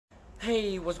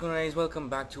Hey, what's going on guys? Welcome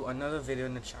back to another video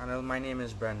on the channel. My name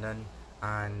is Brendan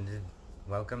and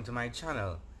welcome to my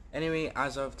channel. Anyway,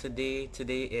 as of today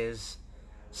is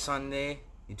Sunday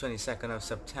the 22nd of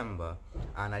September,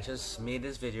 and I just made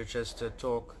this video just to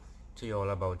talk to you all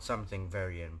about something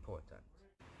very important.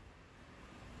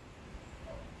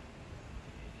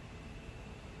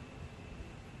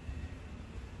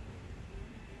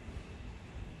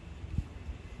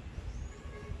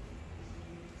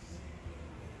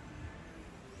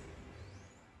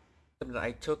 That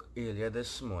I took earlier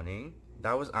this morning,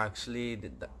 that was actually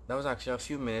a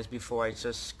few minutes before I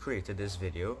just created this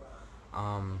video.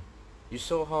 You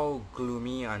saw how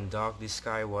gloomy and dark the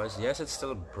sky was. Yes, it's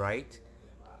still bright,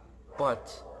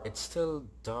 but it's still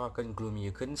dark and gloomy.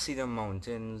 You couldn't see the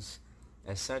mountains,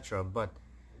 etc. But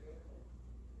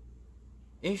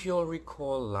if you'll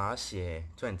recall, last year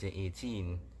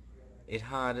 2018, it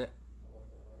had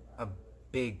a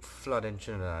big flood in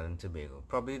Trinidad and Tobago,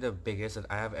 probably the biggest that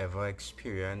I have ever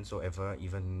experienced or ever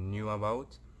even knew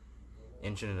about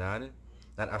in Trinidad,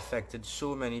 that affected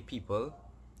so many people,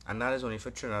 and that is only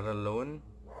for Trinidad alone.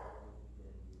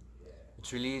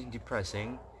 It's really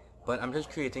depressing, but I'm just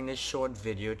creating this short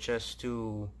video just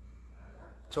to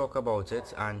talk about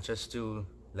it and just to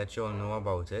let you all know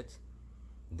about it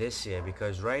this year,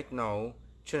 because right now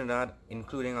Trinidad,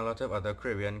 including a lot of other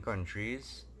Caribbean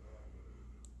countries,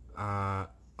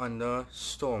 under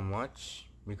storm watch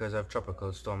because of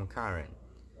Tropical Storm Karen.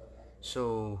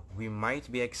 So we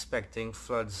might be expecting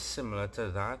floods similar to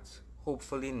that.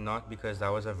 Hopefully not, because that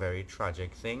was a very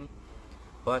tragic thing.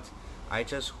 But I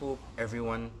just hope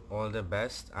everyone all the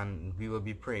best, and we will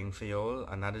be praying for you all,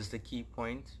 and that is the key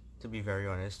point, to be very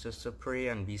honest, just to pray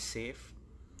and be safe.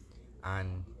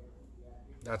 And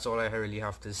that's all I really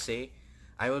have to say.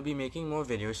 I will be making more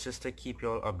videos just to keep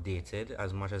you all updated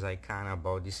as much as I can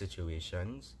about the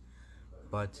situations.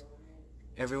 But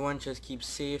everyone just keep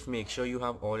safe. Make sure you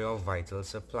have all your vital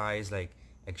supplies like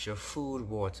extra food,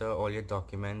 water, all your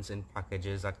documents in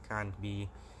packages that can't be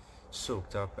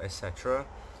soaked up, etc.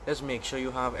 Just make sure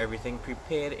you have everything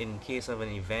prepared in case of an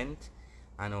event.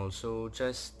 And also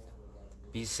just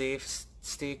be safe,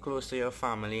 stay close to your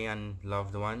family and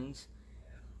loved ones.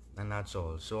 And that's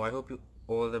all. So I hope you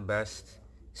all the best.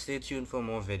 Stay tuned for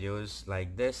more videos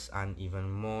like this and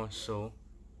even more. So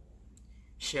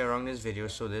share on this video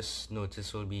so this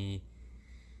notice will be,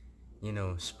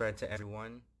 spread to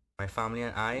everyone. My family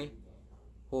and I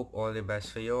hope all the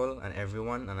best for you all and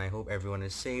everyone, and I hope everyone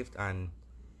is safe, and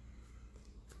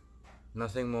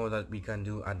nothing more that we can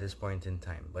do at this point in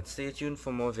time. But stay tuned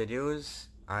for more videos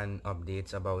and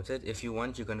updates about it. If you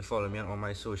want, you can follow me on all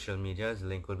my social medias. The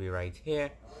link will be right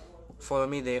here. Follow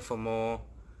me there for more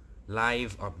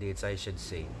live updates, I should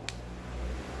say.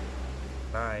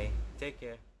 Bye. Take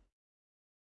care.